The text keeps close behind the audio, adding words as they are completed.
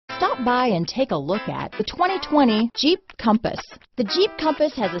Stop by and take a look at the 2020 Jeep Compass. The Jeep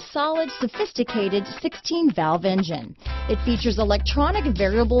Compass has a solid, sophisticated 16-valve engine. It features electronic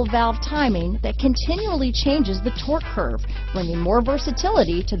variable valve timing that continually changes the torque curve, bringing more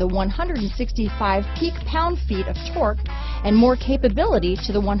versatility to the 165 peak pound-feet of torque and more capability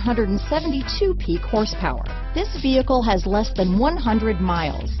to the 172 peak horsepower. This vehicle has less than 100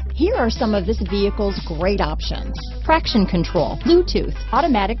 miles. Here are some of this vehicle's great options: traction control, Bluetooth,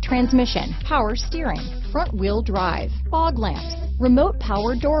 automatic transmission, power steering, front wheel drive, fog lamps, remote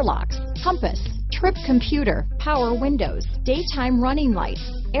power door locks, compass, trip computer, power windows, daytime running lights,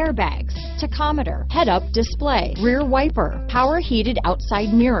 airbags, tachometer, head-up display, rear wiper, power heated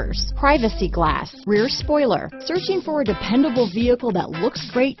outside mirrors, privacy glass, rear spoiler. Searching for a dependable vehicle that looks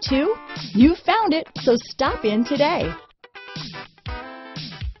great too? You found it, so stop in today.